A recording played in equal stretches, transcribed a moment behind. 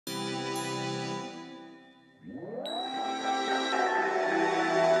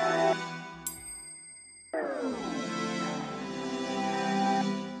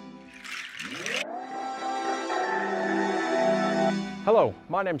Hello,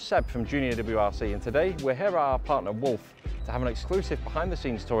 my name's Seb from Junior WRC, and today we're here at our partner Wolf to have an exclusive behind the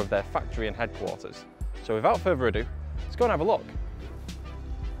scenes tour of their factory and headquarters. So without further ado, let's go and have a look.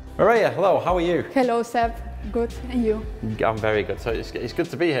 Maria, hello, how are you? Hello Seb, good, and you? I'm very good. So it's good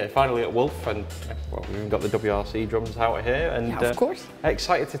to be here finally at Wolf, and well, we've even got the WRC drums out here, and yeah, of course.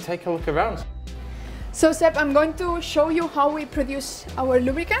 Excited to take a look around. So Seb, I'm going to show you how we produce our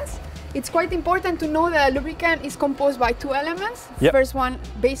lubricants. It's quite important to know that a lubricant is composed by two elements. Yep. First one,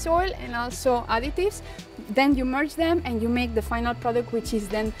 base oil, and also additives. Then you merge them and you make the final product, which is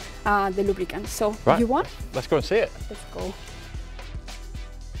then the lubricant. So right. You want? Let's go and see it. Let's go.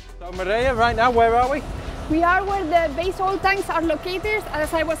 So Maria, right now, where are we? We are where the base oil tanks are located.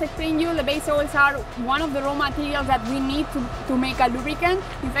 As I was explaining you, the base oils are one of the raw materials that we need to make a lubricant.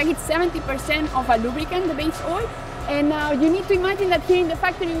 In fact, it's 70% of a lubricant, the base oil. And you need to imagine that here in the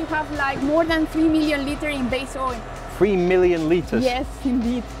factory we have like more than 3 million liters in base oil. 3 million litres? Yes,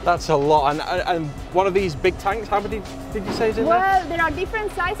 indeed. That's a lot. And one of these big tanks, how many did you say is in there? Well, there are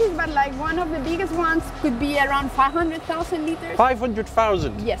different sizes, but like one of the biggest ones could be around 500,000 liters.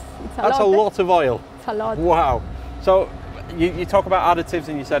 500,000? Yes, it's a lot. That's a lot of oil. It's a lot. Wow. So you talk about additives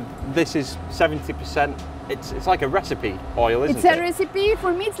and you said this is 70%. It's like a recipe oil, isn't it? It's a recipe.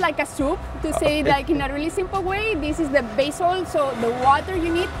 For me, it's like a soup, to say it like in a really simple way. This is the base oil, so the water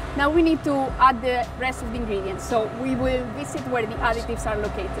you need. Now we need to add the rest of the ingredients. So we will visit where the additives are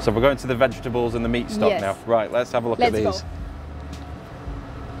located. So we're going to the vegetables and the meat stock now. Right, let's have a look at these. Let's go.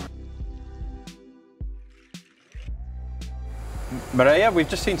 Maria, we've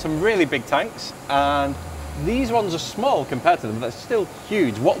just seen some really big tanks, and these ones are small compared to them, but they're still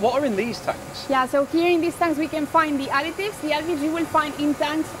huge. What are in these tanks? Yeah, so here in these tanks we can find the additives. The additives you will find in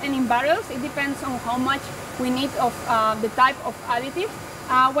tanks and in barrels. It depends on how much we need of the type of additive.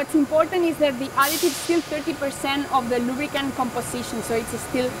 What's important is that the additive is still 30% of the lubricant composition, so it's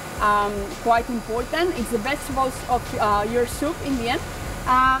still quite important. It's the vegetables of your soup in the end.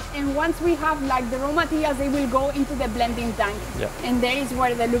 And once we have like the raw materials, they will go into the blending tank. Yeah. And there is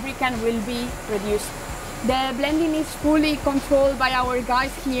where the lubricant will be produced. The blending is fully controlled by our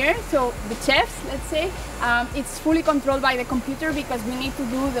guys here, so the chefs, let's say. It's fully controlled by the computer because we need to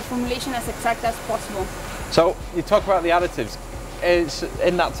do the formulation as exact as possible. So you talk about the additives. Is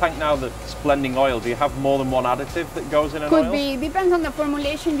in that tank now that's blending oil, do you have more than one additive that goes in an oil? Could be, depends on the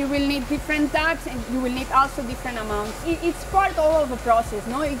formulation. You will need different types and you will need also different amounts. It's part all of the process,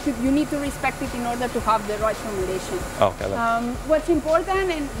 no? You need to respect it in order to have the right formulation. Okay. Then. What's important,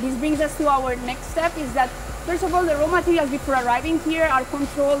 and this brings us to our next step, is that first of all, the raw materials before arriving here are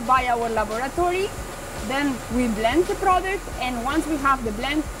controlled by our laboratory. Then we blend the product, and once we have the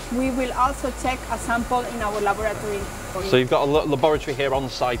blend, we will also check a sample in our laboratory. So you've got a laboratory here on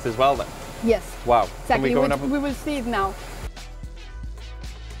site as well then? Yes. Wow. Exactly, we will see it now.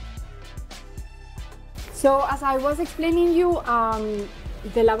 So as I was explaining you,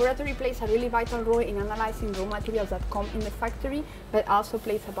 the laboratory plays a really vital role in analyzing raw materials that come in the factory, but also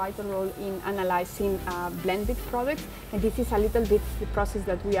plays a vital role in analyzing blended products. And this is a little bit the process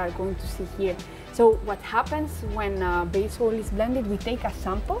that we are going to see here. So what happens when base oil is blended, we take a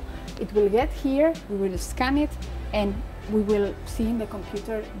sample, it will get here, we will scan it, and we will see in the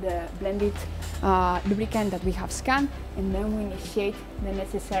computer the blended lubricant that we have scanned, and then we initiate the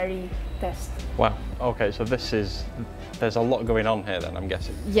necessary test. Wow, okay, so there's a lot going on here then, I'm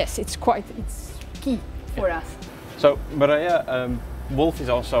guessing. Yes, it's key for us. So Maria, Wolf is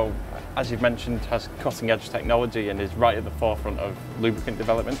also, as you've mentioned, has cutting edge technology and is right at the forefront of lubricant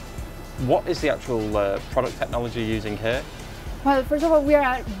development. What is the actual product technology you're using here? Well, first of all, we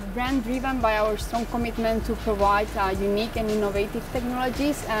are brand driven by our strong commitment to provide unique and innovative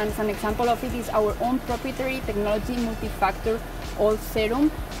technologies, and as an example of it is our own proprietary technology, multi-factor oil serum,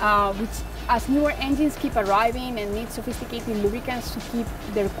 which as newer engines keep arriving and need sophisticated lubricants to keep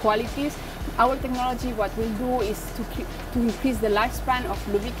their qualities, our technology, what we'll do is to increase the lifespan of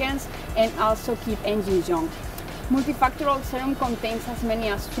lubricants and also keep engines young. Multi-factor oil serum contains as many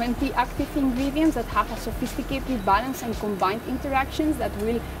as 20 active ingredients that have a sophisticated balance and combined interactions that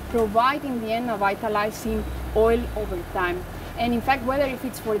will provide in the end a vitalizing oil over time. And in fact, whether if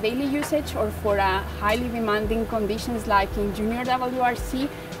it's for daily usage or for highly demanding conditions like in Junior WRC,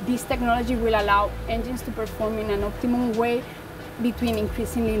 this technology will allow engines to perform in an optimum way between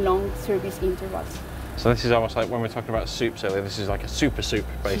increasingly long service intervals. So this is almost like when we're talking about soups earlier, this is like a super soup,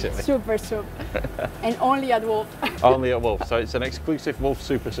 basically. Super soup. And only at Wolf. Only at Wolf. So it's an exclusive Wolf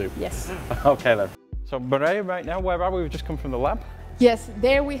super soup. Yes. Okay then. So Maria, right now, where are we? We've just come from the lab. Yes,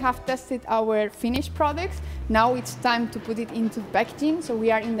 there we have tested our finished products. Now it's time to put it into packaging. So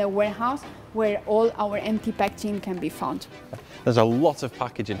we are in the warehouse where all our empty packaging can be found. There's a lot of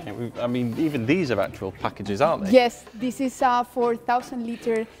packaging here. I mean, even these are actual packages, aren't they? Yes, this is 4,000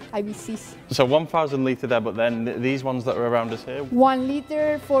 liter IBCs. So 1,000 litre there, but then these ones that are around us here? 1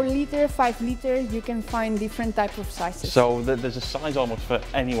 liter, 4 liter, 5 liter, you can find different type of sizes. So there's a size almost for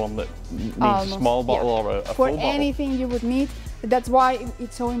anyone that needs a small bottle or a full bottle? For anything you would need. That's why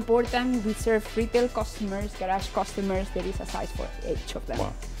it's so important. We serve retail customers, garage customers. There is a size for each of them.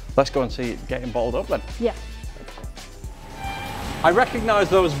 Wow. Let's go and see it getting bottled up then. Yeah. I recognise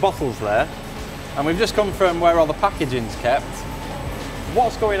those bottles there, and we've just come from where all the packaging's kept.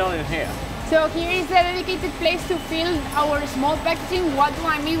 What's going on in here? So here is a dedicated place to fill our small packaging. What do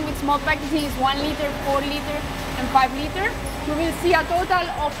I mean with small packaging is 1 liter, 4 liter and 5 liter. You will see a total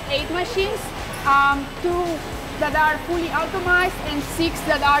of 8 machines, 2 that are fully automated and 6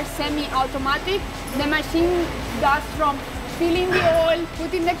 that are semi-automatic. The machine does from filling the oil,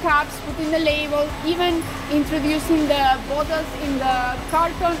 putting the caps, putting the label, even introducing the bottles in the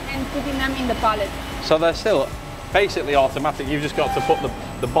carton and putting them in the pallet. So they're still basically automatic, you've just got to put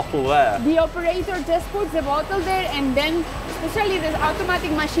the bottle there? The operator just puts the bottle there, and then especially the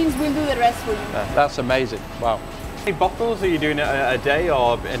automatic machines will do the rest for you. That's amazing, wow. How many bottles are you doing a day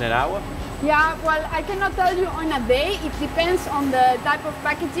or in an hour? Yeah, well, I cannot tell you on a day. It depends on the type of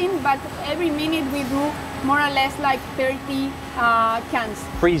packaging, but every minute we do more or less like 30 cans.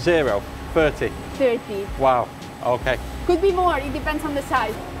 30? 30. Wow, okay. Could be more, it depends on the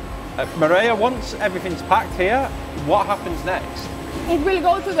size. Maria, once everything's packed here, what happens next? It will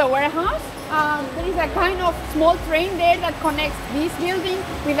go to the warehouse. There is a kind of small train there that connects this building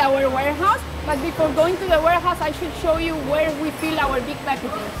with our warehouse. But before going to the warehouse, I should show you where we fill our big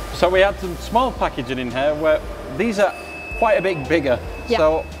packaging. So we had some small packaging in here where these are quite a bit bigger. Yeah.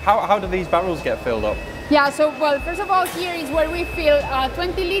 So how do these barrels get filled up? Yeah, so well, first of all, here is where we fill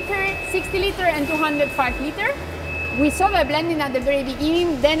 20 liter, 60 liter and 205 liter. We saw the blending at the very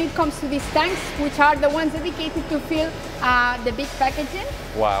beginning, then it comes to these tanks, which are the ones dedicated to fill the big packaging.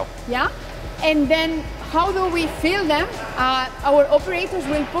 Wow. Yeah, and then how do we fill them? Our operators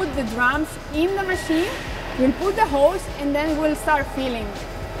will put the drums in the machine, we'll put the hose, and then we'll start filling.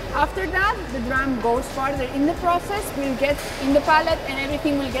 After that, the drum goes further in the process, we'll get in the pallet, and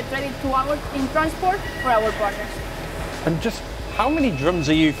everything will get ready in transport for our partners. And just how many drums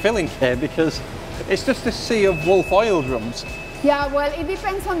are you filling here? Because it's just a sea of Wolf oil drums. Yeah, well, it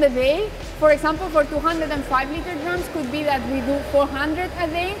depends on the day. For example, for 205 liter drums, could be that we do 400 a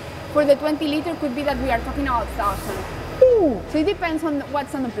day. For the 20 liter, could be that we are talking about 1,000. Ooh. So it depends on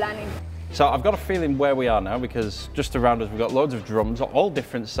what's on the planning. So I've got a feeling where we are now, because just around us we've got loads of drums, all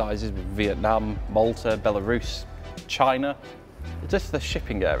different sizes, with Vietnam, Malta, Belarus, China. Just the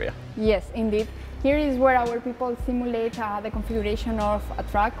shipping area. Yes, indeed. Here is where our people simulate the configuration of a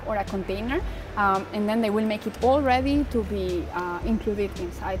truck or a container, and then they will make it all ready to be included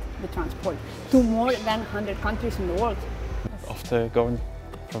inside the transport to more than 100 countries in the world. Off to go and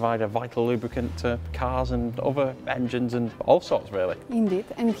provide a vital lubricant to cars and other engines and all sorts, really. Indeed,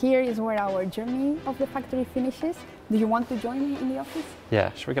 and here is where our journey of the factory finishes. Do you want to join me in the office?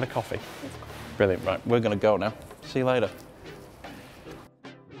 Yeah, should we get a coffee? Brilliant, right, we're going to go now. See you later.